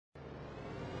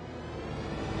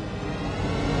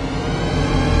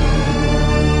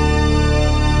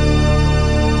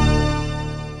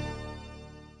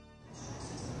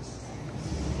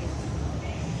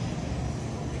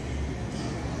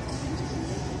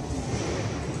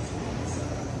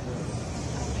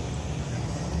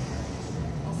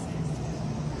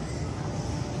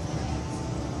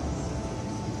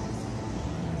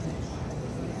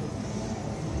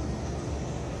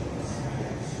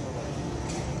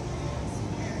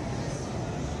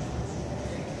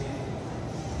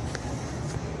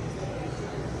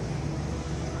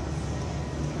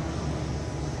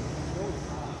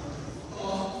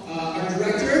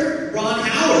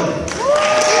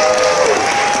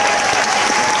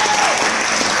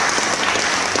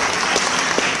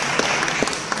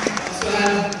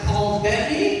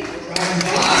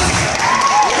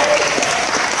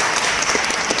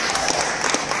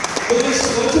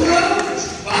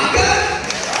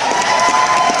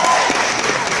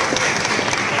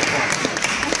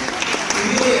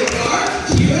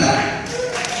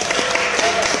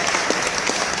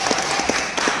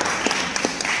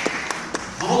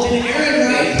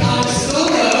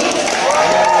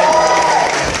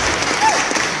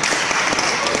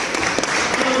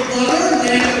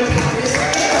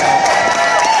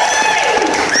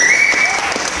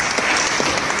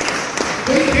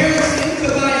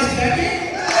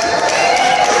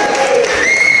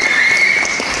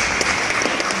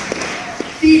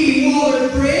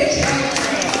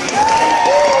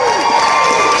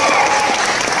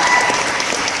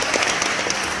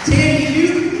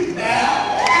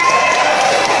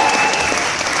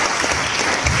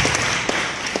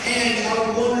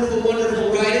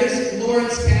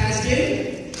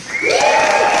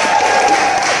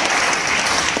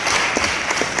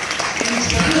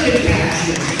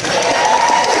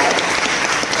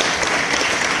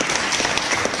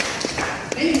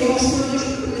Thank you all so much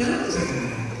for coming out this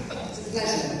morning. It's a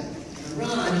pleasure.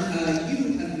 Ron,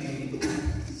 you have made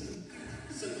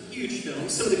some huge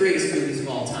films, some of the greatest movies of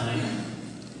all time.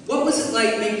 What was it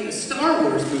like making a Star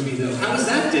Wars movie, though? How was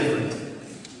that different?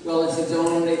 Well, it's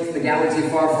the galaxy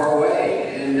far, far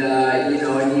away, and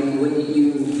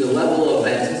the level of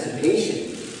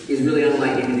anticipation is really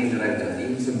unlike anything that I've done.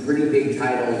 Even some pretty big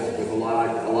titles with a lot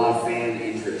of fan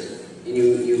interest, and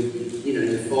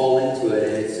you fall into it,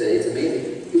 and it's amazing.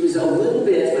 It was a little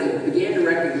bit. I began to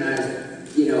recognize,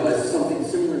 as something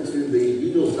similar to the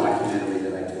Beatles documentary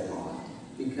that I took on,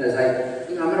 because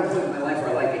I'm at a point in my life where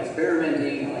I like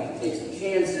experimenting. I like to take some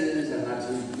chances. I'm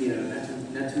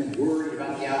not too worried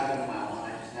about the outcome of my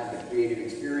own. I just have the creative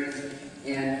experience,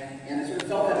 and I sort of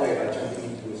felt that way about jumping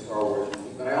into a Star Wars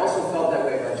movie. But I also felt that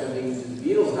way about jumping into the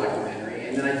Beatles documentary,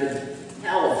 and then I could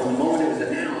tell from the moment it was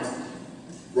announced,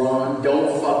 Ron,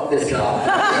 don't fuck this up.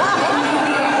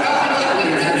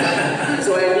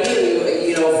 So I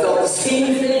immediately, felt the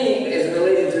same thing as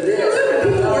related to this. Of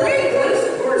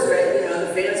course, right? The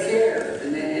fans care,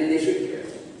 and they should care.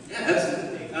 Yeah,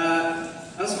 absolutely. I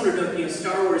also wanted to know,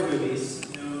 Star Wars movies,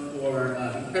 for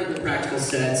incredible practical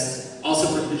sets, also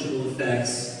for visual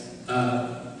effects.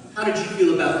 How did you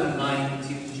feel about combining the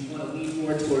two? Did you want to lean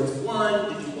more towards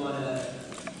one? Did you want to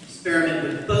experiment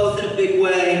with both in a big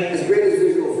way? As great as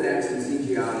visual effects and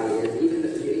CGI is, even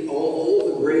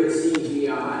all the great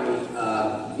CGI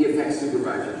VFX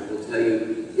supervisors will tell you,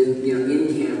 in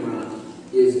camera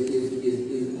is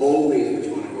always what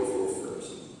you want to go for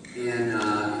first.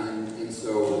 And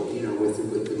so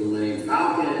with the Millennium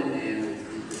Falcon and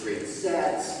the great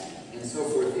sets and so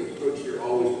forth, the approach here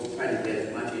always was try to get as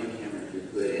much in camera as you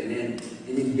could, and then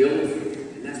build it for you.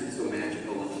 And that's what's so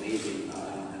magical and amazing about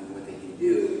them and what they can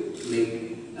do to make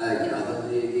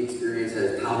the experience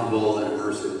as palpable and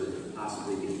immersive as it could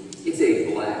possibly be. It's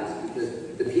a blast because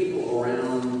the people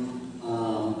around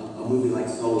a movie like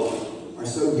Solo are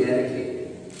so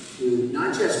dedicated to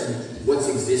not just what's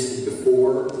existed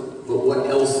before, but what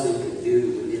else they could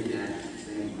do within that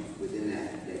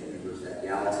universe, that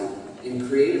galaxy. And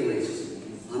creatively, it's just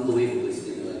unbelievably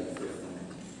stimulating for a film.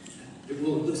 It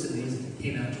looks amazing. It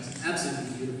came out just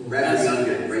absolutely beautiful. Rather Young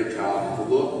did a great job. The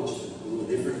look, which is a little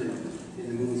different than in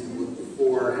the movies we looked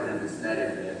before, and then the aesthetic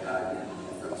that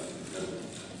was incredible.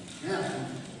 Yeah.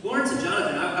 Lawrence and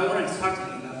Jonathan, I wanted to talk to you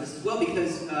about this as well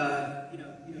because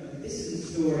this is a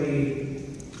story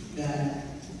that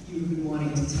you've been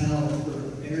wanting to tell for a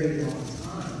very long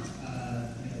time.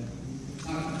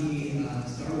 Talking to me on the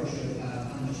Star Wars show about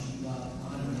how much you love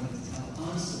Han and wanted to tell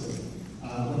Han's story.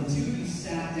 When the two of you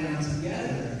sat down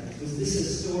together, was this a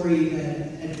story that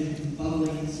had been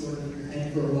bubbling sort of in your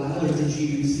head for a while, or did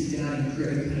you sit down and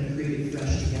create it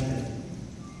fresh together?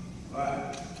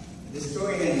 Well, the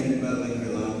story hadn't been bubbling for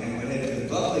a long time. What had been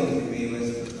bubbling for me was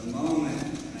the moment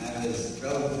when I was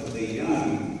relatively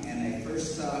young and I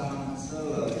first saw Han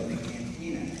Solo in the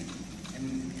cantina.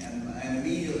 And I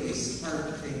immediately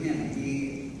sparked to him. He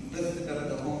lifted up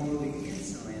the whole movie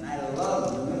instantly, and I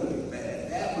loved the movie. But at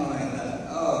that moment, I thought,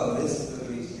 oh, this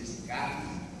movie's just got me.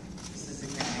 This is the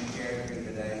kind of character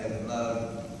that I have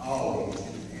loved always.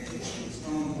 And it's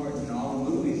so important in all the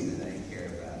movies that I care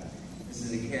about. This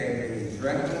is a character who's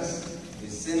reckless,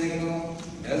 who's cynical,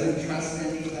 doesn't trust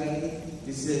anybody,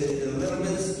 who's a little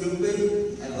bit stupid.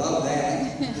 I love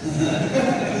that.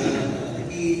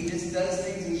 He just does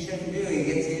things he shouldn't do. He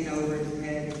gets in over his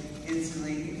head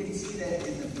instantly. You can see that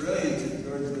in the brilliance of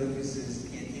George Lucas's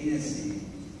cantina scene.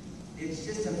 It's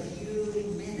just a few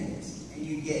minutes, and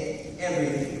you get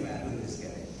everything about who this guy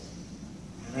is.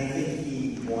 And I think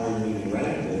he wanted me to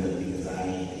write with it because I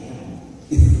am.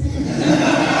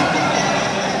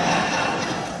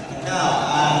 No,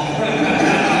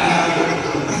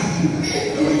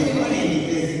 it's funny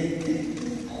because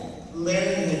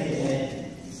Larry had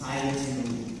decided to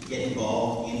get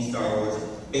involved in Star Wars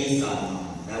based on Han.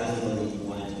 That was the movie he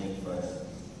wanted to make first.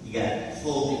 He got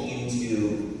pulled into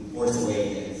Force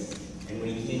Awakens, and when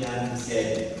he came out, he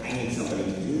said, I need somebody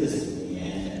to do this with me,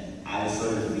 and I was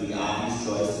sort of the obvious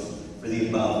choice for the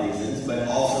above reasons, but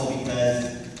also because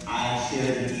I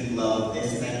shared a deep love of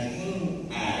this, and I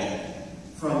came at it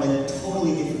from a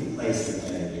totally different place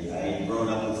than Larry did. I had grown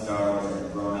up with Star Wars, I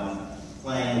had grown up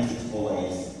playing with the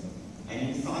toys, and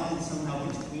he thought that somehow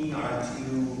between our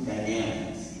two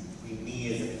dynamics, between me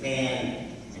as a fan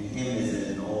and him as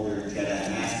an older Jedi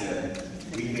Master,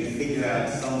 we could figure out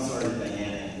some sort of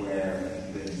dynamic where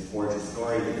we could forge a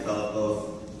story that felt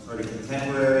both sort of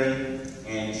contemporary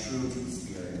and true to the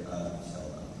spirit of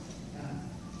Solo. Yeah.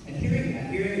 And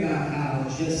hearing about how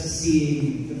just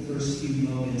seeing the first few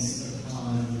moments of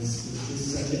Han was just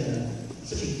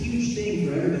such a huge thing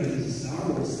for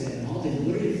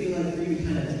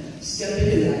step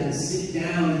into that and sit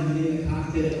down in the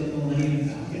cockpit of the Millennium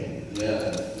Falcon? Yeah,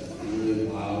 it's really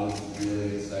wild,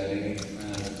 really exciting,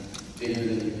 kind of bigger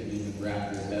than you can even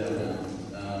wrap your head around.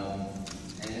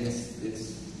 And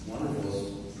it's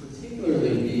wonderful,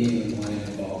 particularly being in the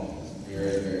Millennium Falcon. It's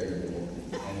very, very cool.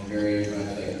 And very much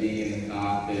like being in the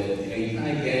cockpit. You know, you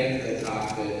kind of get into the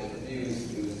cockpit. For me, it was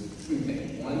two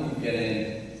things. One, you get in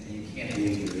and you can't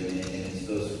believe you're in it, and it's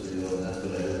so surreal, and that's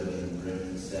what everybody who brings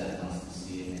the set wants to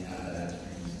see and have that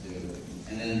experience too.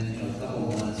 And then, you know, a couple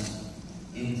months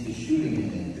into shooting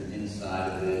it, you're inside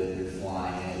of it, you're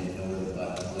flying it, you know where the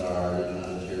buttons are, you know how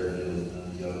the chair feels, you know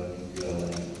the yoke, you feel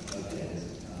like, okay, this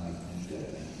is kind of like my shit.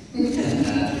 And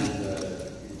that is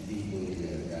deeply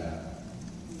gratified.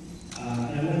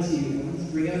 And I wanted to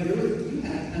bring up, you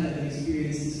had kind of an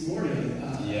experience this morning.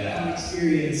 Yeah. An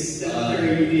experience that's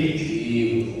very unique.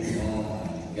 Beautiful. Oh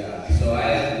my God. So I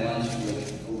had lunch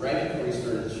right before we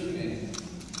started shooting,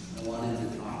 I wanted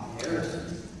to talk to Harrelson,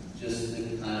 just to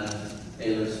kind of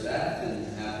pay respect and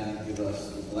have him give us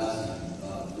the blessing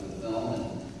for the film. And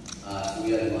so we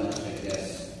had lunch, I guess,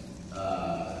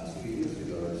 2 years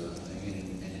ago or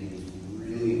something, and he was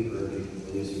really encouraging,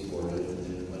 really supportive, and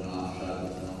then went off, shot the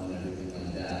film, and everything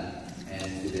like that. And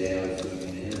today I was doing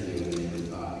an interview with him, and we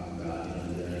were talking about, you know,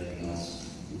 is there anything else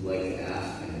you'd like to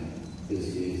ask him? Because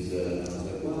he's, I was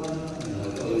like, well, you know, I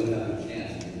thought we'd have a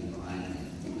chance, and he was behind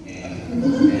me.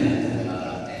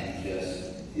 And just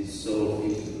is so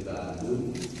effusive about the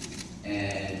movie.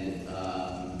 And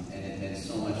it meant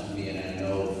so much to me, and I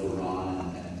know for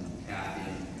Ron and Kathy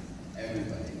and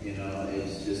everybody, you know,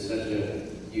 it's just such a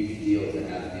huge deal to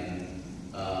have him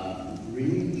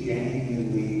really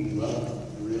genuinely love it,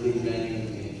 really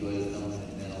genuinely enjoy the film, and it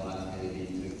meant a lot to me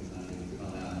to kind of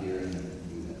come out here and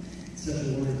do that. Such a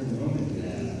wonderful moment.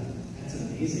 Yeah. That's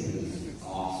amazing. It was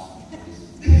awesome.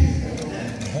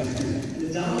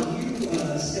 Donald, you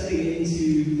stepping into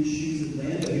the shoes of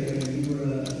Lando here, when you were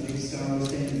a big Star Wars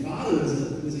fan. Your father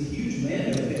was a huge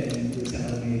Lando fan, you were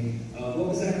telling me. What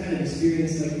was that kind of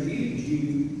experience like for you?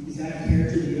 Is that a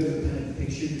character you ever kind of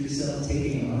pictured yourself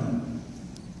taking on?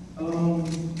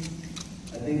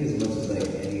 I think as much as like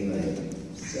any like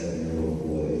 7-year-old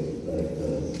boy like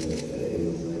does, like, it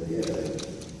was like, yeah, like,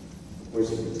 of course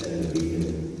you pretend to be him,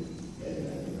 and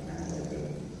I had like a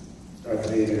Darth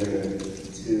Vader and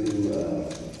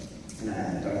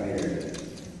Darth Vader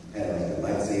had like a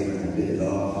lightsaber and I bit it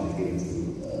off and gave it to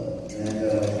Lando.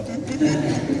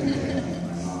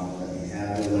 My mom let me have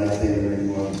the lightsaber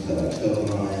anymore because I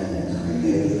choked on it, and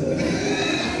it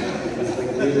was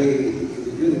like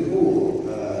really cool.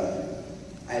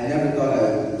 I never thought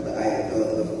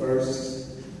the first,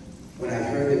 when I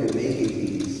heard they were making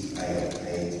these, I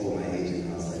told my agent,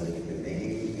 I was like, if they're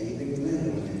making anything with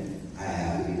Lando, I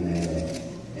have to be Lando.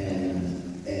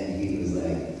 And he was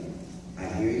like, I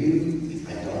hear you, I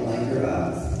don't like your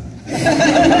eyes.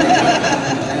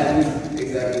 That was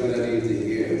exactly what I needed to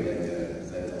hear.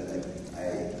 I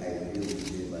really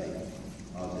did like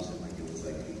audition like it was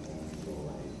like the only role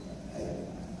I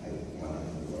wanted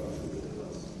in the world. It really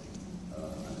was.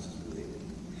 I'm just really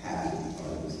happy to be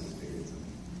part of this experience.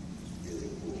 It's really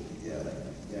cool.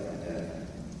 Yeah, my dad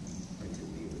printed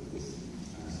me with this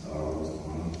Star Wars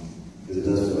on, because it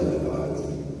does feel like a vibe was in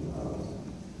the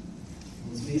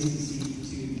Well, it's amazing to see you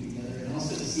two together, and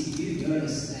also to see you,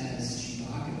 Joonas, as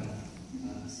Chewbacca.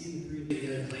 Seeing the three of you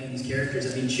together playing these characters.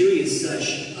 I mean, Chewie is such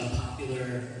a popular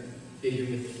figure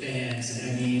with fans, and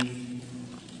I mean,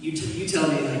 you tell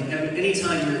me, like,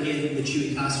 anytime you're in the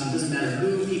Chewie costume, it doesn't matter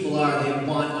who people are, they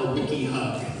want a Wookiee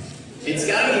hug. It's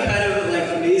got to be kind of like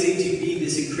amazing to be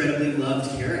this incredibly loved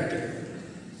character.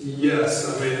 Yes,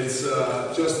 I mean, it's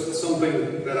just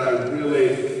something that I really,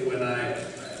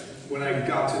 when I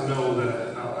got to know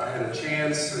that I had a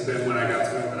chance, and then when I got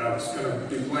to know that I was going to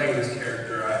be playing this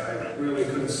character, I really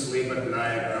couldn't sleep at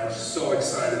night. I was so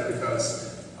excited because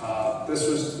this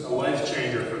was a life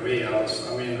changer for me. I was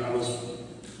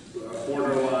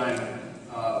borderline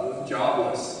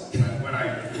jobless when I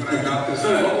got this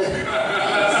role.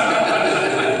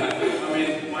 I mean,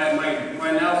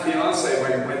 my now fiance,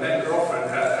 my then girlfriend,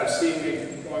 have seen me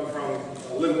going from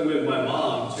living with my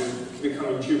mom to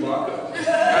becoming Chewbacca.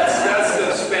 That's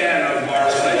the span of our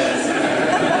relationship.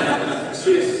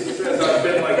 She says I've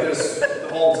been like this the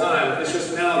whole time. It's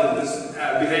just now that this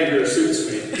behavior suits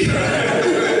me.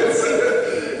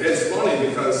 It's funny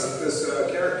because this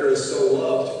character is so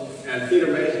loved, and Peter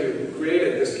Mayhew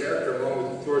created this character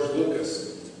along with George Lucas.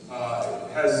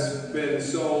 Has been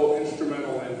so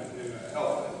instrumental in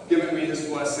giving me his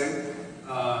blessing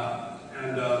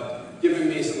and giving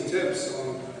me some tips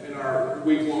in our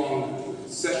week-long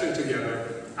session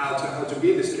together how to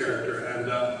be this character, and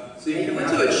seeing him. You went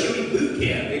to a Chewie boot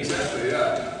camp. Exactly,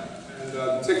 yeah. And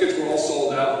the tickets were all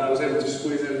sold out, and I was able to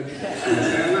squeeze in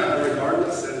Santa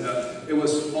regardless, and it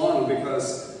was fun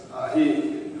because I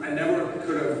never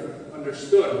could have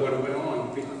understood what went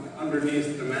on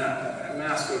underneath the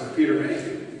mask of Peter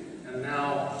Mayhew. And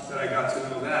now that I got to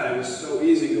know that, it was so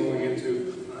easy going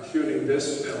into shooting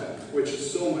this film, which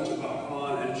is so much about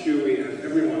Han and Chewie and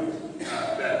everyone,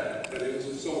 that it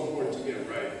was so important to get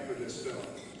right for this film.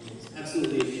 It's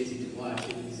absolutely amazing to watch.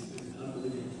 It was an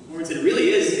unbelievable performance. It really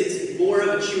is. It's more of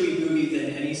a Chewie movie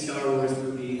than any Star Wars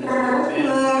movie has ever been.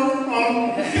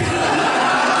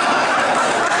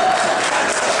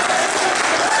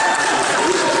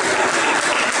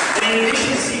 In addition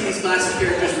to seeing these classic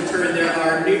characters return, there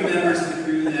are new members of the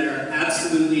crew that are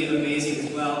absolutely amazing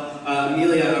as well.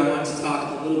 Emilia, I want to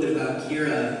talk a little bit about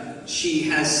Kira. She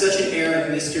has such an air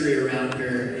of mystery around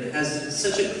her. It has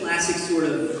such a classic sort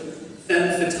of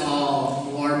femme fatale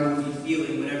noir movie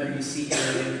feeling whenever you see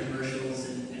her in commercials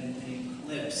and in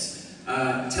clips.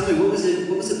 Tell me, what was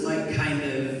it like kind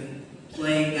of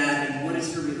playing that, and what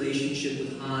is her relationship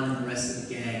with Han and the rest of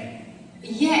the gang?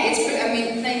 Yeah, it's pretty, I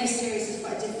mean, playing this series is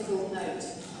quite a difficult note,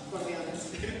 I'll be honest.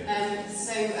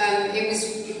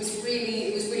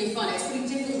 It was really fun. It's pretty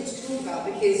difficult to talk about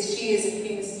because she is a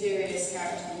pretty mysterious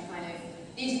character you kind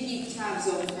of need to keep tabs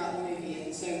on throughout the movie,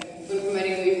 and so when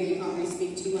promoting a movie that you can't really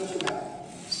speak too much about,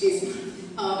 she's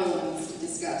harder ones to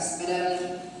discuss. But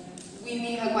we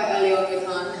meet her quite early on with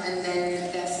Han, and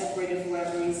then they're separated for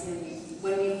whatever reason.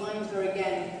 When we find her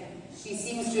again, she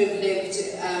seems to have lived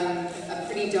a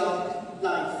pretty dark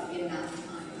life in that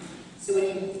time. So when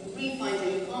you re-find her,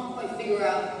 you can't quite figure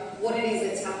out what it is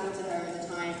that's happened to her at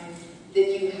the time that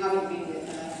you haven't been with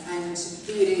her, and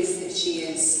who it is that she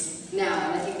is now.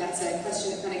 And I think that's a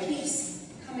question that kind of keeps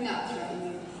coming up throughout the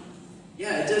movie.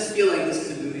 Yeah, it does feel like this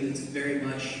is a movie that's very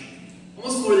much,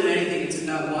 almost more than anything, it's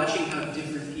about watching how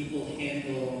different people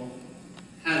handle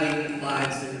having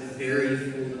lives that are very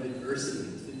full of adversity.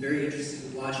 It's been very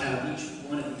interesting to watch how each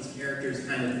one of these characters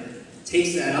kind of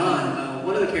takes that on.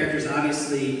 One of the characters,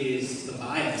 obviously, is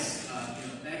Tobias.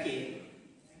 Becky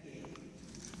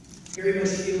very much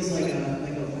feels like a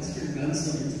Western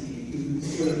gunslinger to me, who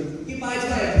sort of, he abides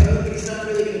by a code, but he's not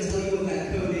really going to tell you what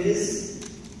that code is,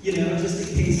 just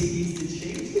in case he needs to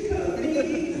change the code.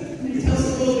 Tell us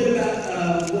a little bit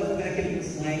about what Beckett was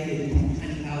like and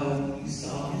kind of how you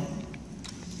saw him.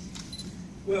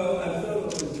 Well, I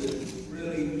felt it was a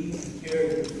really easy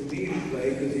character for me to play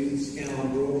because he's a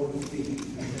scoundrel and thief.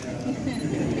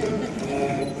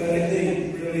 But I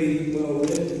think really well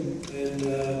written, and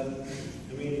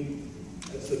I mean,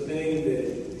 that's the thing that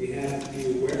you have to be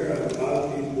aware of. A lot of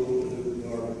people who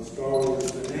are Star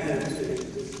Wars fanatics,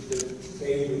 this is their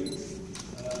favorite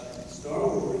Star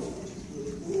Wars, which is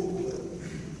really cool.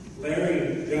 But Larry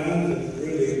and Jonathan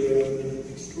really wrote an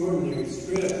extraordinary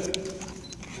script.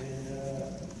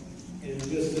 And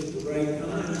just at the right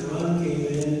time, Ron came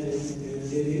in and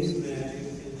did his magic,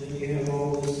 and then you have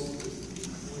all this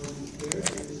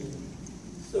characters.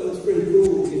 So it's pretty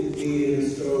cool to be in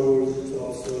Star Wars. It's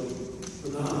also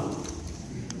phenomenal.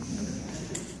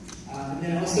 And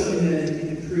then also in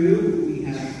the crew, we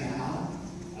have Val.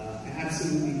 I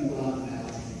absolutely love Val.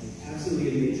 Absolutely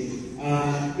amazing.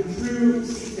 The crew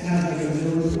seems to have like a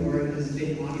middle story because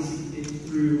they've obviously been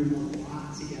through a lot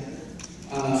together.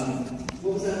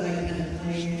 What was that like kind of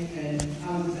playing it, and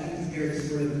how does that compare to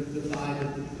sort of the vibe of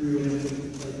the crew and what you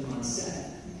played them on set?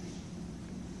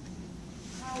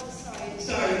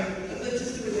 Sorry,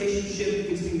 just the relationship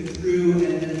between the crew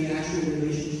and then the actual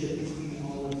relationship between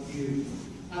all of you.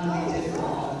 How do they differ?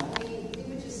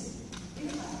 We were just, we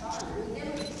were quite fun. I mean, they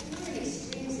were in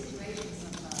extreme situations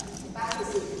sometimes. The back is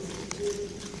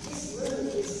this room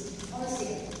is honestly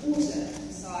a quarter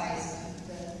the size of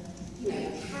the,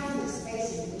 canvas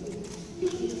spaces that we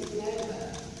completely taken over.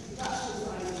 The production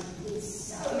design was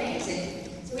so amazing.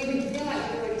 So we would feel like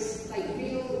we were in like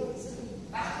real sort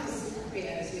of battle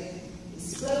scenarios with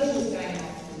explosions going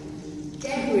off and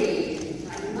debris and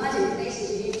like mud in places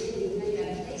you didn't even know you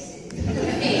had places. It was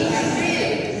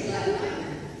like a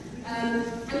nightmare. And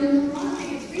the one thing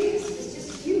that's really was just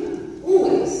humour.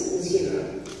 Always was humour.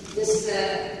 Just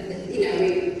and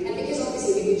because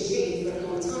obviously we've been shooting for a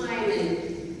long time,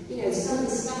 and some of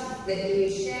the stuff that you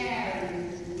share and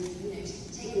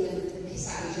taking the piss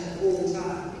out of each other all the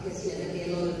time, because there'd be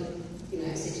a lot of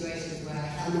situations where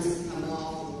helmets would come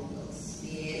off and got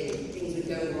speared and things would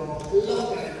go wrong, a lot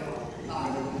going wrong.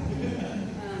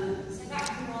 So that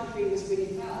camaraderie was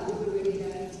really fun. We were really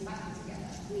learning to battle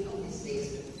together. We obviously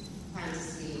sort of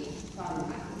fantasy fun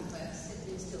battle, but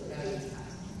it was still going into that.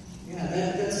 Yeah,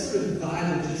 that sort of vibe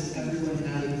of just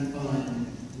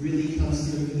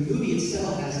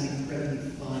also has an incredibly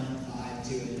fun vibe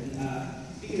to it. And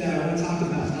speaking of that, I want to talk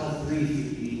about L3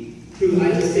 Phoebe, who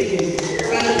I just think is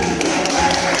incredibly fun.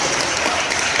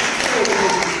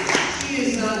 She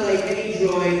is not like any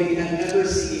droid we have ever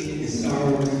seen in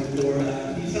Star Wars before.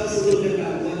 Can you tell us a little bit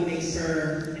about what makes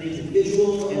her an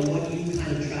individual and what you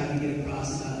kind of try to get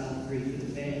across about L3 for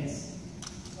the fans?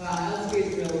 Well, L3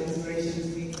 is a real inspiration to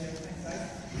me.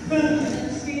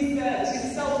 She's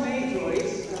a self-made droid,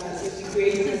 so she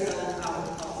created herself out of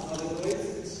parts of other droids,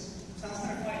 which sounds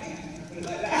kind of frightening, I put it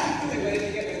like that. Where did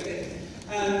you get with it?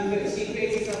 But she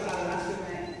created herself out of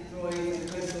astromech droids and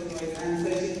coastal droids, and so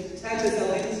she turned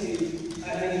herself into a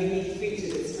unique creature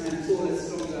that's kind of taller,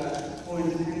 stronger, more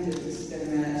independent than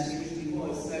she originally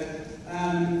was. So,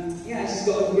 yeah, she's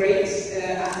got a great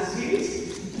attitude,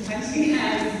 and she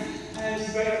has,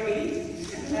 she's very clean.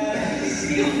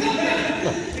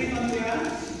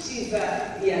 She's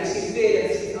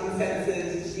fearless, she's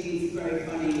uncensored, she's very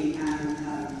funny,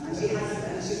 and she's a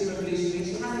revolutionary.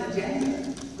 She has an agenda,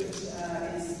 which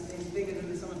is bigger than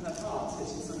the sum of her parts, which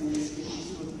is something that's really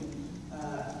extraordinary for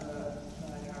her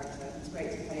character. It's great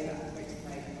to play that, great to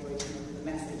play with the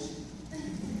message.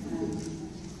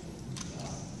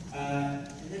 And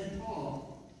then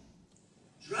Paul.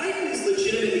 Dryden is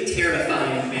legitimately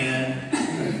terrifying,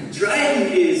 man.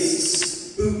 Dryden is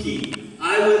spooky.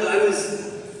 I was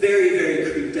very,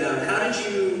 very creeped out. How did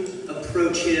you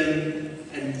approach him,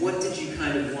 and what did you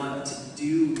kind of want to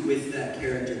do with that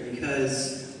character?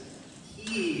 Because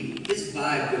his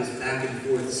vibe goes back and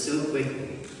forth so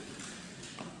quickly.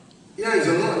 Yeah, he's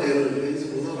a lot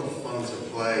of fun to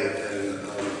play, and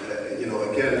you know,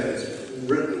 again, it's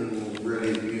written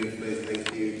really beautifully.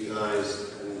 Thank you guys,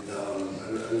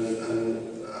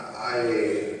 and I,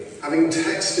 having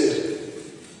texted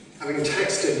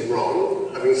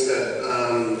Ron, having said,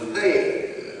 hey,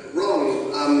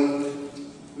 Ron, have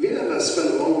you ever spent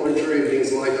a long winter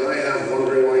evenings like I have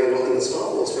wondering why you're not in the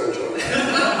Star Wars franchise?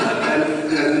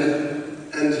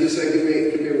 and he said, give me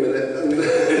a minute.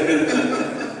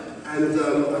 And I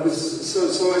was,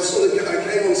 so I I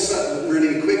came on set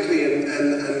really quickly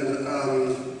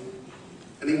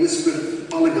and he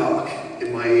whispered oligarch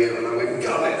in my ear and I went,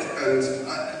 got it. And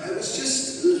it was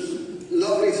just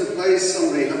lovely to play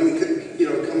somebody, having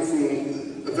come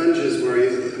from Avengers where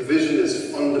the vision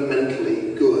is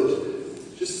fundamentally good,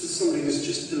 just as somebody who's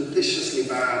just deliciously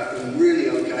bad and really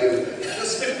okay with it.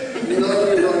 Just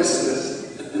no neurosis,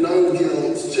 no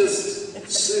guilt, just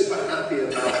super happy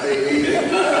about being evil.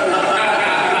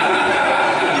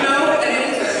 And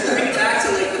it's bring back to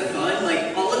like the fun. Like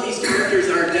all of these characters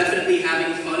are definitely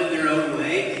having fun in their own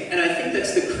way, and I think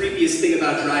that's the creepiest thing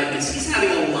about Dryden is he's having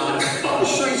a lot of fun. The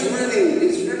show's he's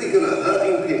really good at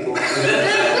hurting people.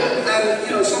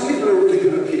 And some people are really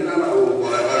good at piano or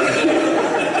whatever.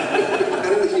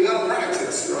 And you got to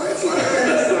practice, right? So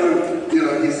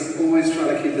he's always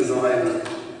trying to keep his eye on it.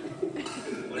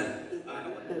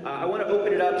 I want to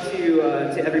open it up to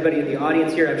everybody in the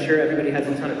audience here. I'm sure everybody has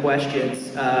a ton of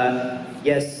questions.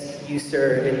 Yes, you,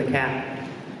 sir, in the cap.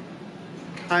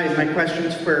 Hi, my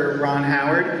question's for Ron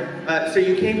Howard. So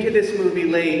you came to this movie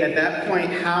late. At that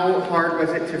point, how hard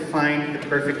was it to find the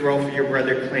perfect role for your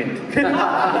brother Clint?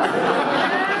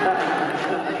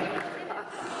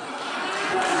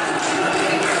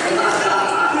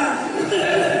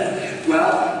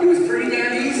 Well, it was pretty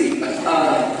damn easy.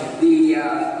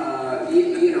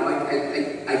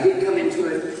 I did come into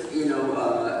it,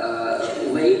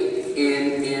 late,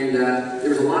 and there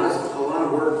was a lot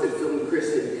of work that Phil and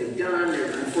Chris had done.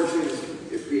 Unfortunately,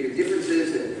 it created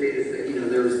differences and created,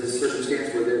 there was this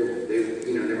circumstance where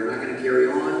they were not going to carry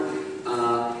on,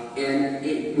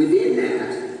 and within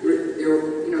that, there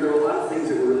were a lot of things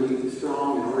that were really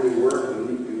strong and already worked, and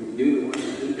we knew we wanted to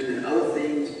keep, and then other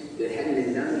things that hadn't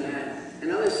been done yet,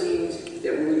 and other scenes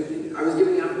that I was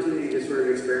given the opportunity to sort of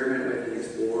experiment with and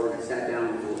explore. And I sat down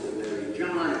with Larry and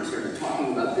John and started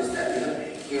talking about this, that, and the other.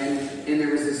 And there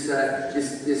was this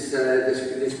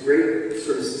great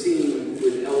sort of scene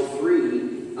with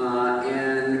L3,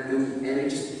 and it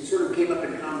just sort of came up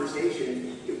in conversation,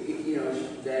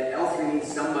 that L3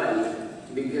 needs somebody to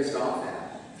be pissed off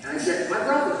at. And I said, my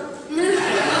brother. Pissed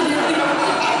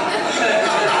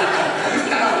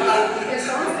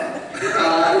off at.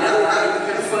 It's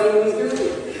kind of funny when he's doing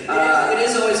it. It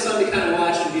is always fun to kind of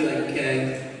watch and be like,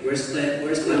 okay, where's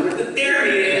Clint? There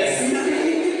he is!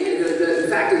 The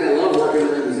fact is, I love working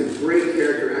with him. He's a great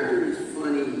character actor. He's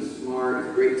funny, he's smart,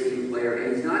 he's a great team player,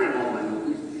 and he's not in all my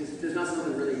movies. There's not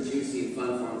something really juicy and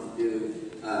fun for him to do,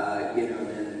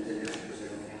 than actors I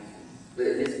don't have. But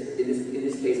in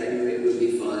this case, I knew it would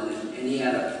be fun, and he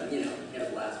had a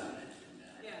blast with it.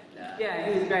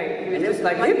 great. He was just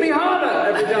like, hit me harder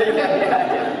every time.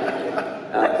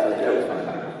 So that was fun.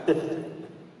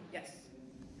 Yes.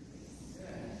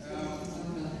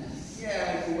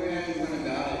 Yeah, the way I went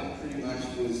about it pretty much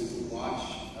was to watch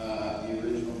the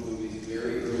original movies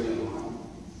very early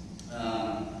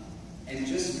on, and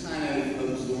just kind of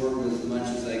absorb as much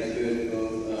as I could,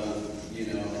 both of,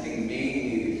 you know, I think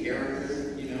mainly the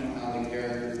character, you know, how the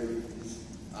character is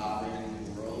operating in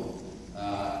the world,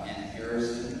 and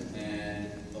Harrelson,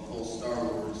 and the whole Star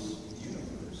Wars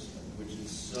universe, which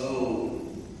is so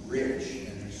rich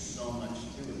and there's so much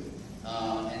to it.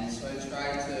 And so I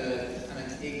tried to kind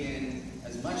of take in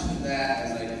as much of that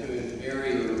as I could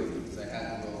very early, because I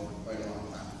had to go for quite a long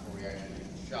time before we actually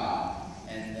shot,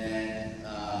 and then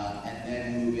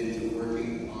move into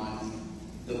working on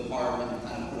the part and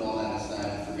kind of put all that aside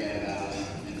and forget about it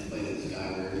and play this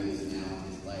guy where he is now in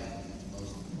his life. It's the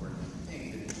most important thing,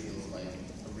 that it feels like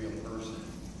a real person.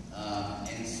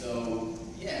 And so,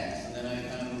 yeah, so then I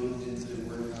kind of moved into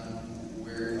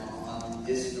working on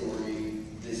this story,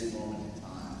 this moment in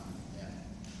time. Yeah.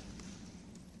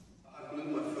 I blew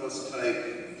my first take,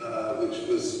 which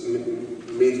was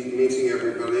meeting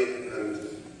everybody, and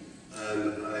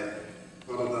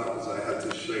part of that was I had to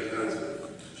shake hands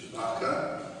with Chewbacca.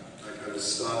 I kind of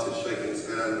started shaking his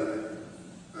hand,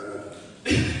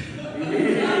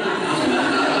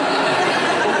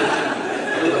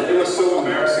 it was so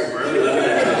embarrassing for everyone.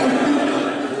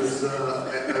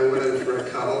 I went in for a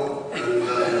cuddle, and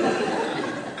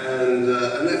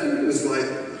everyone was like,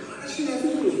 actually,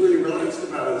 everyone was really relaxed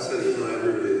about it and said, you know,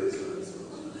 everybody is.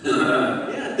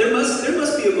 Yeah, there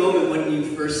must be a moment when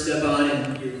you first step on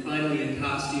and you're finally in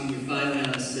costume, you're finally on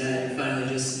a set, you're finally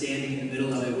just standing in the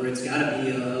middle of it, where it's got to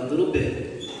be a little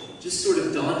bit just sort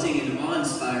of daunting and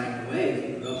awe-inspiring in a way if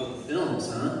you grew up with films,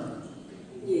 huh?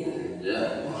 Yeah.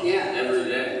 Every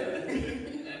day.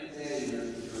 Every day you're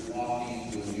walking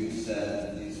into a new set,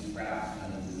 and these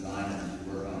craftsmen and designers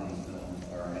who work on these films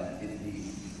are at the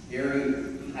very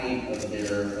height of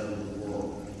the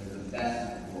world. They're the best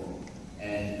in the world.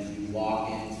 And you walk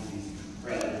into these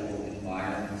incredible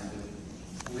environments with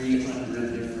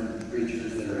 300 different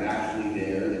creatures that are actually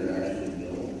there, that are actually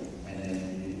built, and then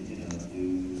you do this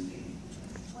thing.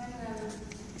 When I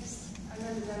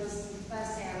remember that was the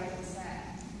first day I went to set,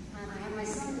 and I had my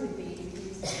son with me. He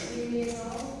was 2 years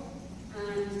old,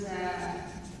 and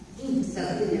he himself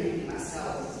didn't know anything about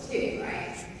Star Wars too,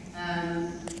 right? And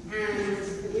we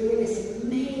were in this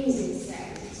amazing set,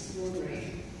 it was extraordinary.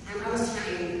 And I was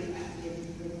chatting with the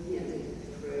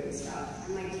crew and stuff,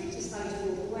 and my kid just started to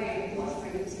walk away, and watched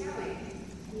where he was going.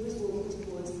 He was walking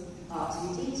towards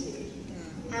R2-D2.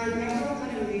 And everyone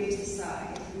kind of moved to the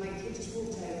side, and my kid just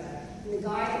walked over, and the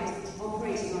guy that was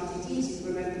operating R2-D2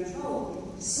 remote control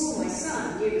saw my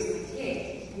son, knew it was my kid,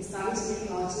 and started to make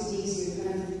R2-D2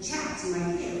 kind of chat to my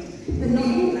kid, but not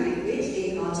in language,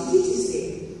 in R2-D2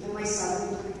 speak. And my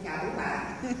son gabbled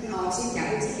back, and R2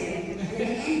 gabbled to him, and then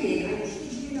it ended, I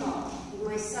kid you not, with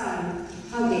my son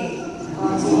hugging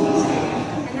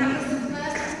R2-D2. And that was the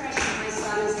first impression my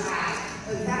son has had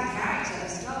of that character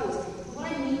of Star Wars. But what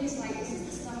I mean is, like, this is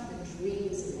the stuff that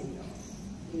dreams are made of.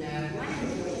 You know, my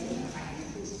voice had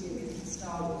nothing to do with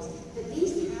Star Wars. But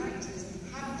these characters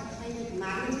have a kind of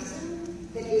magnetism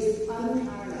that is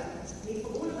unparalleled. I mean, for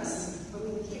all of us, when we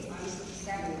were kids, I was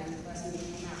 7 when the first movie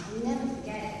came out. I'll never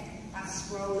forget it. That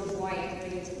scroll of white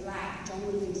going into black, John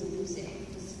Williams' music.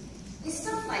 It's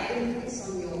stuff like imprints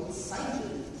on your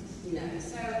psyche, you know.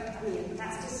 So, I mean,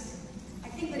 that's just, I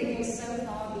think that it goes so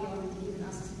far beyond even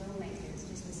us as filmmakers,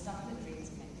 just the stuff that dreams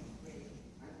make, really.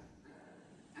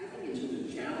 I think in terms of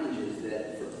challenges that,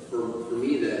 for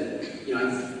me, that, you know,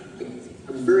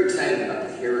 I'm very excited about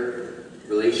the character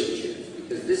relationships,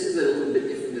 because this is a little bit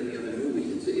different than the other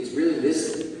movies. It's really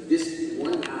this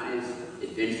one guy's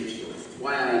adventure story.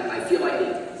 Why I feel like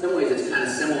in some ways it's kind of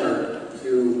similar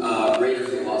to Raiders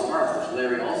of the Lost Ark, which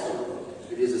Larry also wrote.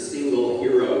 It is a single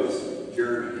hero's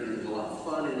journey, and there's a lot of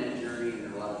fun in that journey, and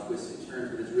there are a lot of twists and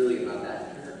turns, but it's really about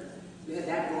that character. We had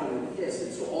that going with this,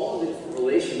 and so all of the different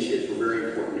relationships were very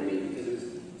important to me, because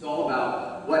it's all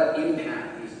about what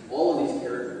impact all of these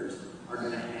characters are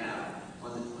going to have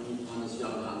on this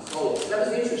young Han Solo. So that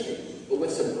was interesting, but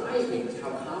what surprised me was how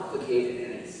complicated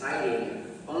and exciting and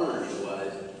fun it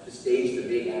was to stage the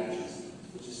big action scenes,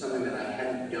 which is something that I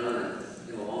hadn't done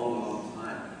in a long, long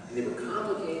time. And they were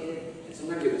complicated, and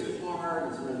sometimes it was hard,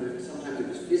 and sometimes it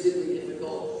was physically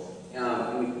difficult.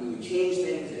 We would change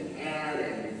things and add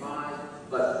and revise,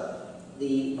 but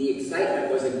the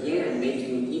excitement was, again,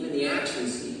 making even the action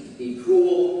scenes be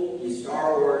cool, be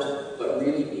Star Wars, but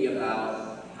really be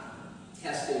about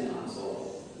testing Han Solo.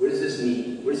 What does this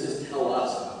mean? What does this tell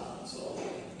us about Han Solo?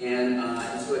 And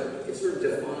so it sort of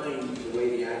defined the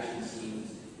way the action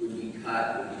scenes would be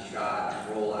cut, would be shot,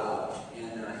 and roll out.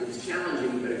 And it was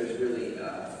challenging, but it was really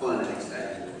fun and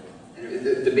exciting. And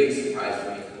the big surprise for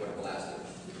me is what a blast it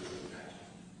was.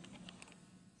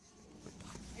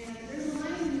 And there's a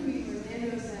line in the movie where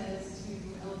Lando says to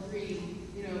L3,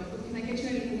 you know, can I get you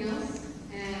anything else?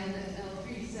 And L3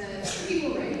 says,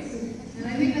 equal rights. And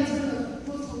I think that's one of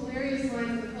the most hilarious lines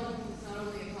in the film, because it's not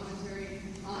only a commentary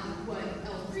on what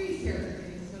L3's character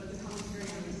is, but it's a commentary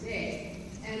on his day.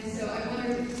 And so I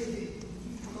wondered if you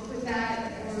could come up with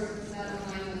that, or is that a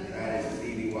line That is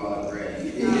Phoebe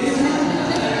Waller-Bridge.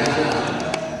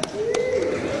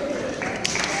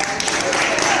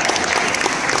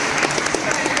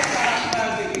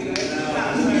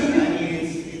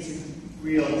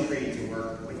 Real treat to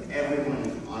work with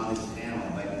everyone on this panel,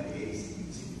 but it's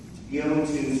to be able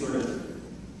to sort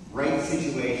of write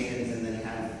situations and then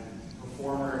have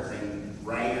performers and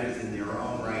writers in their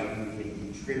own right who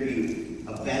can contribute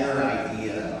a better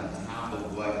idea on top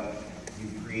of what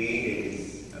you've created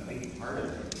is a big part of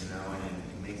it, you know, and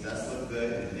it makes us look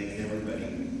good and it makes everybody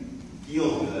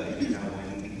feel good, you know,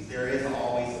 because there is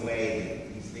always a way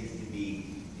that these things can be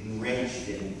enriched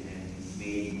and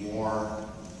made more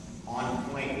on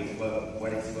point with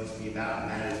what it's supposed to be about,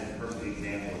 and that is a perfect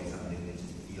example of something that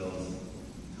just feels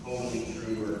totally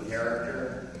true to her character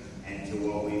and to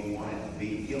what we want it to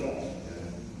be feel like.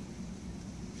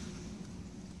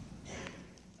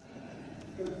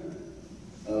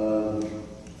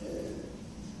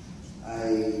 I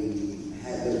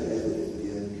had with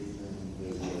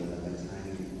my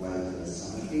tiny white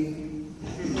summer cake.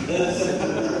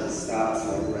 Stops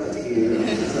like right here.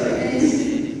 It's like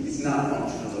it's not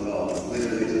functional at all. It's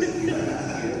literally just like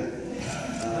here.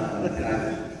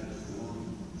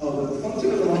 The function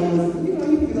of the home is, you know,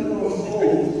 you can be like, oh, it's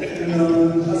cold.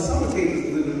 And a summer cake is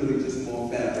literally just more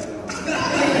fabric on it.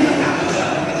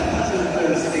 I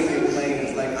was thinking, playing,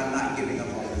 it's like I'm not giving up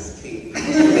all this cake. So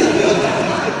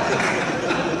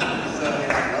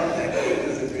I love that cake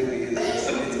because it really is.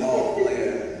 It's all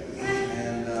flair.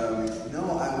 And no,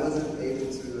 I wasn't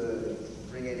able to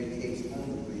bring any cakes home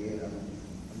with me.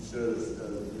 I'm sure this,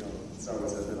 you know, Star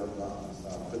Wars has been unlocked and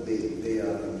stuff, but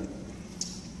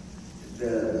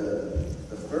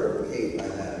the fur cake I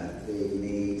had,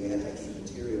 they had extra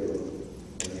material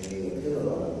and they made a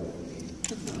pillow out of it for me.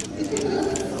 And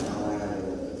now I have a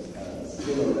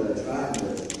pillow that I tried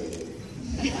with the cake.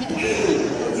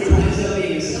 It reminds me of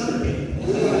being a summer cake.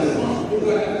 Who do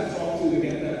I have to talk to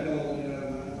get that pillow?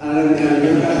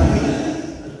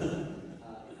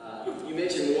 You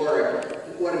mentioned Warwick.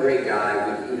 What a great guy.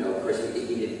 You know, of course, he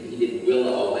did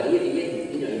Willow, but he'd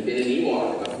been in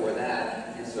Ewok before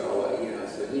that, and so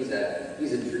so he's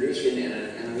a tradition and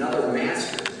another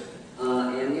master.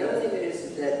 And the other thing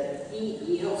is that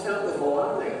he helps out with a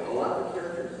lot of the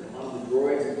characters, and a lot of the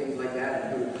droids and things like that, and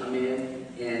he would come in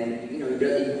and he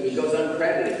goes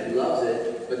uncredited. He loves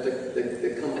it, but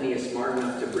the company is smart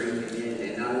enough to bring him in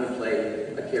and not only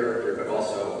play a character, but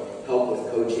also help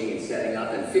with coaching and setting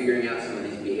up and figuring out some of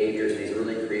these behaviors. And he's a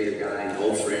really creative guy, an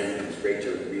old friend, and it's great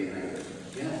to reunite him.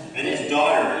 Yeah. And his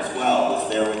daughter as well was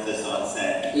there with us on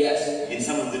set. Yes. In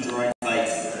some of the droid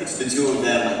fights, it's the two of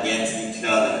them against each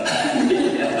other.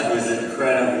 It was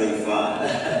incredibly fun.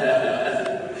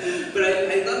 But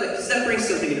I love it, because that brings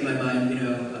something into my mind,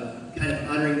 kind of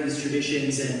honoring these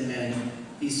traditions and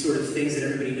these sort of things that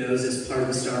everybody knows as part of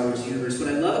the Star Wars universe. What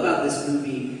I love about this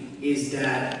movie is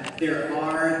that there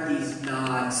are these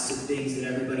nods to things that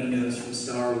everybody knows from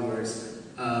Star Wars.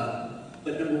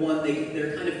 But number one,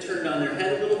 they're kind of turned on their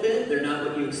head a little bit. They're not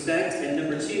what you expect. And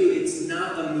number two, it's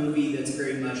not a movie that's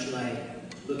very much like,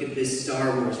 look at this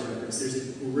Star Wars reference. There's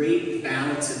a great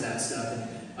balance of that stuff. And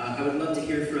I would love to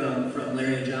hear from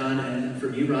Larry and John and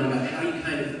from you, Ron, about how you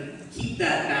kind of keep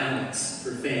that balance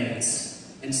for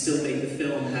fans and still make the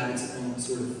film have its own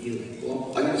sort of feeling.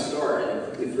 Well, I'm going to start and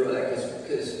quickly throw that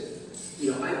because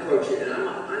I approach it, and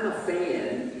I'm a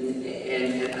fan,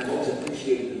 and I've always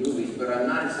appreciated the movies, but I'm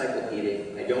not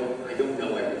encyclopedic. I don't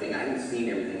know everything. I haven't seen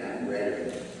everything. I haven't read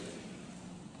everything.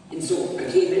 And so I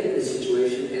came into this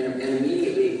situation, and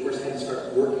immediately, of course, I had to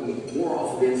start working more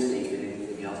off of instinct than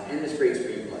anything else, and this great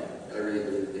screenplay that I really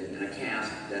believed in, and a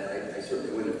cast that I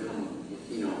certainly wouldn't have come,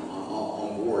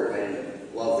 on board. I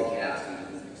didn't love the cast, and I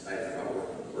was excited about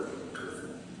working with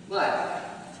them. But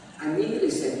I immediately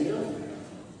said,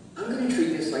 I'm going to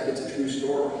treat this like it's a true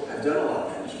story. I've done a lot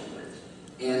of true stories.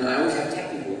 And I always have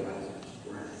technical advisors.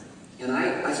 And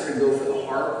I sort of go for the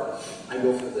heart, I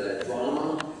go for the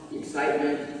drama, the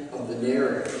excitement of the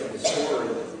narrative, of the story,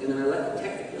 and then I let the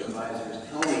technical advisors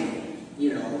tell me,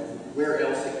 where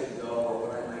else it could go or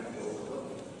what I might go with.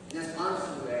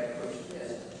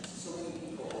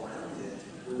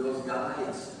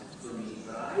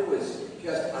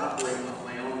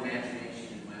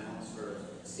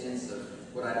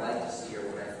 what I'd like to see or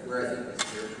where I think this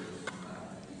character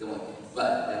is going.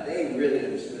 But they really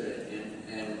understood it,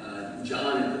 and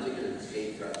John in particular,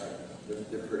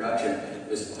 the production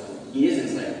he is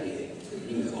encyclopedic.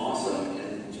 He was awesome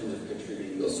in terms of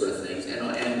contributing those sort of things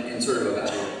and sort of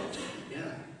evaluating. Yeah.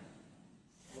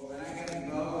 Well, when I got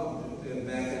involved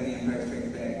back in The Empire Strikes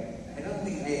Back, I don't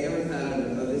think I ever thought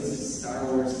of, oh, this is Star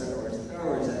Wars, Star Wars, Star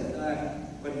Wars. I thought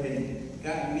what had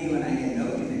gotten me when I had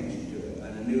no connection to it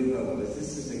on A New Hope was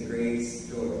this is a great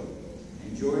story.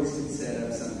 And George had set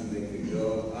up something that could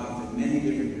go off in many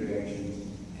different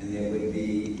directions and that would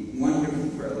be wonderful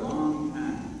for a long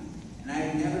time. And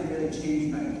I've never really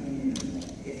changed my opinion on that.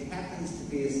 It happens to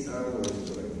be a Star Wars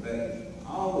story, but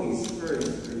always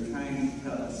first we're trying to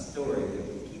tell a story that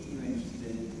will keep you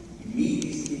interested. You meet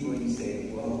these people and you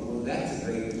say, well, that's a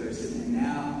great person, and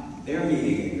now they're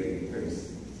meeting a great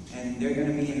person. And they're going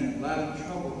to be in a lot of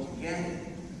trouble together.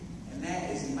 And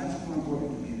that is much more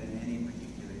important to me than any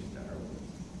particular Star Wars.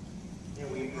 Yeah,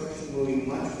 we approach the movie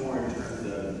much more in terms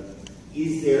of,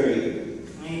 is there a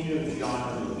kind of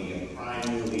genre movie, a crime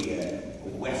movie, a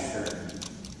Western,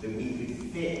 that we could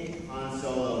fit Han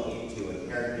Solo into, a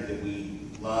character that we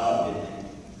loved and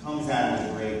that comes out of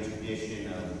the great tradition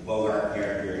of Bogart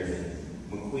characters and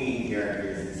McQueen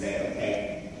characters, and say,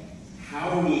 okay, how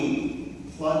do we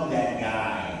plug that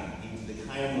guy into the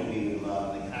kind of movie we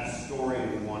love, the kind of story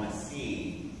we want to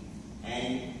see?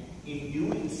 And in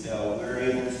doing so, we're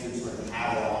able to sort of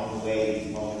have along the way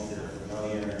these moments that are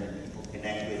familiar and people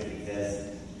connect with because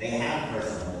they have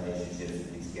personal relationships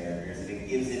with these characters, and it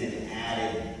gives it an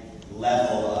added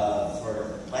level of sort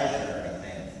of pleasure, I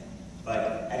think. But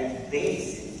at its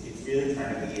base, it's really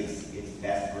trying to be its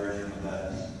best version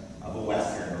of a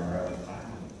Western or of a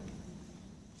crime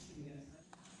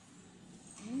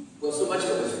movie. Well, so much of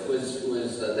it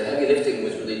was the heavy lifting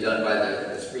was really done by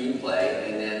the screenplay,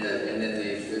 and then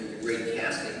the great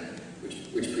casting,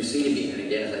 which preceded me. And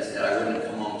again, as I said, I wouldn't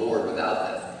have come on board without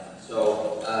that.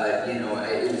 So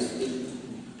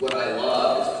what I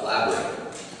love is collaborating.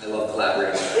 I love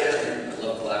collaborating with casting. I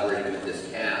love collaborating with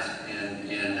this cast, and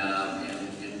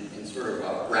sort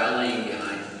of rallying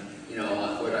behind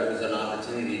what was an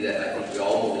opportunity that I think we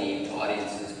all believe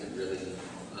audiences could really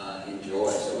enjoy.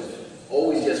 So it was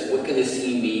always just, what can this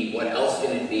scene be? What else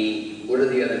can it be? What are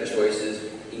the other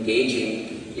choices?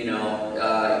 Engaging,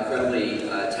 incredibly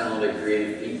talented,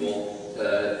 creative people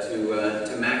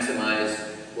to maximize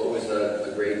what was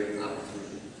a great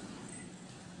opportunity.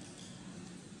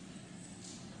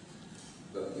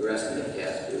 But you're asking the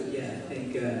cast too. Yeah, I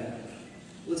think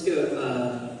let's go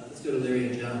to Larry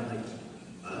and John.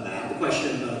 The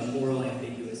question about moral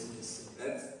ambiguousness.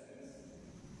 That's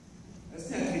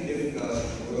not too difficult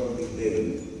in the world we live in.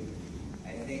 I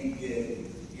think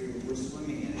we're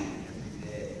swimming in it every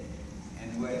day. And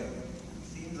what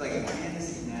seems like a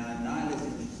fantasy now, and not as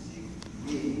interesting to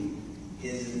me,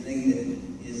 is the thing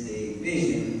that is a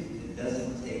vision that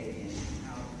doesn't take in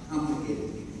how complicated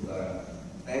people are.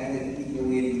 The fact that people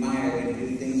we admire can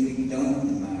do things we don't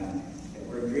admire, that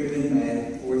we're driven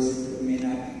by forces that we may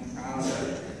not be proud of.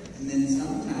 And then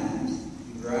sometimes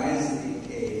you rise to the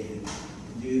occasion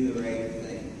and do the right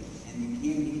thing. And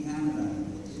you can't be counted on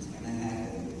it. It's going to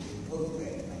happen. You hope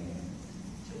that way.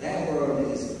 So that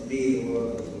world is, for me, the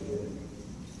world that we live in.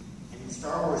 And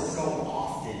Star Wars so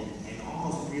often, and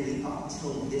almost really up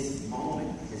till this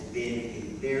moment, has been a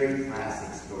very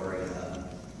classic story of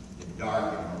the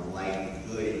dark and the light,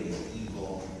 the good and the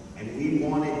evil. And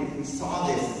we saw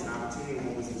this as an opportunity.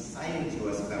 What was exciting to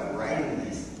us about writing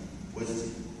this was to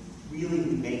really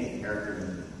make a character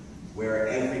movie where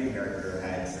every character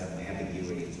had some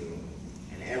ambiguity to them,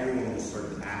 and everyone was sort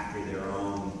of after their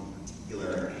own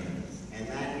particular ends, and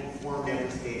that informed every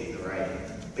stage of the writing.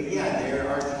 But yeah, there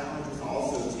are challenges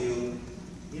also to,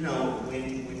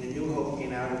 when The New Hope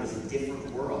came out, it was a different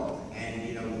world, and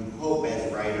we hope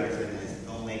as writers and as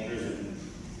filmmakers and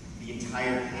the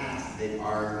entire cast that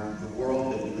the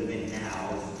world that we live in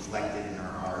now is reflected in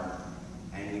our art,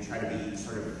 and we try to be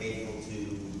sort of faithful to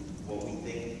what we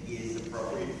think is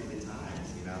appropriate for the times,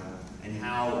 and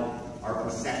how our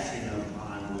perception of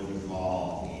Han would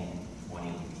evolve in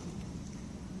 20.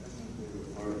 That's my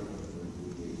favorite part of the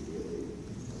movie, really.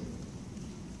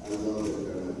 I love that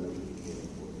they're not looking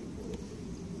for people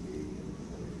to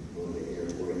go to the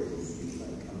airport and see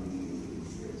coming in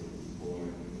these years before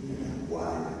and why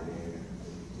they're there.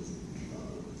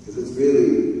 Because it's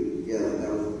really,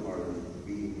 that was a part of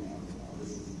being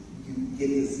you get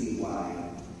to see why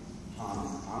Han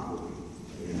is operating.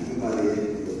 Even by the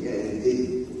end, it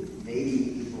did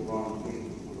maybe people wrong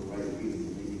things for the right reason,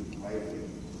 maybe the right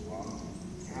things for the wrong.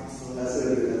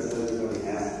 Absolutely. That's what everybody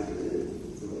has to do.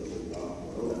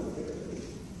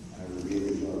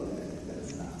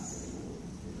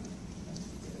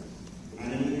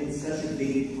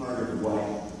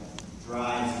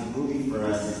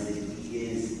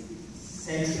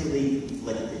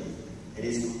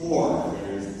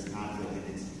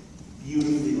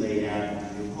 beautifully laid out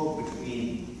a new hope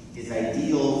between his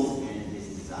ideals and his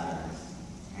desires.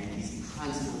 And he's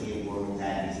constantly at war with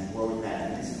that. He's at war with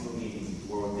that in this movie, and he's at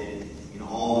war with it in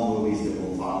all the movies that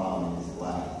will follow in his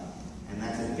life. And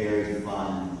that's a very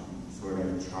fun sort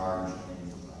of charge in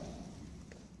his life.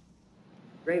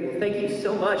 Great. Well, thank you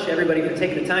so much, everybody, for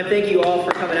taking the time. Thank you all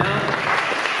for coming out.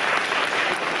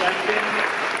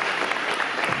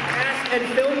 Cast and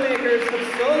filmmakers of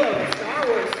Solo, a Star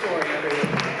Wars story,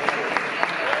 everyone.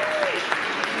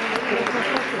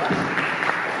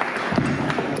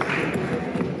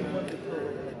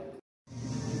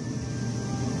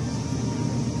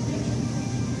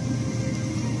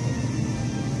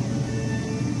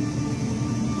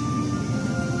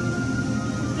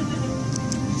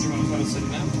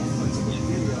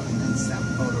 And then snap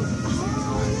photos at the same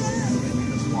time. So they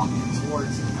made us walk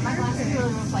towards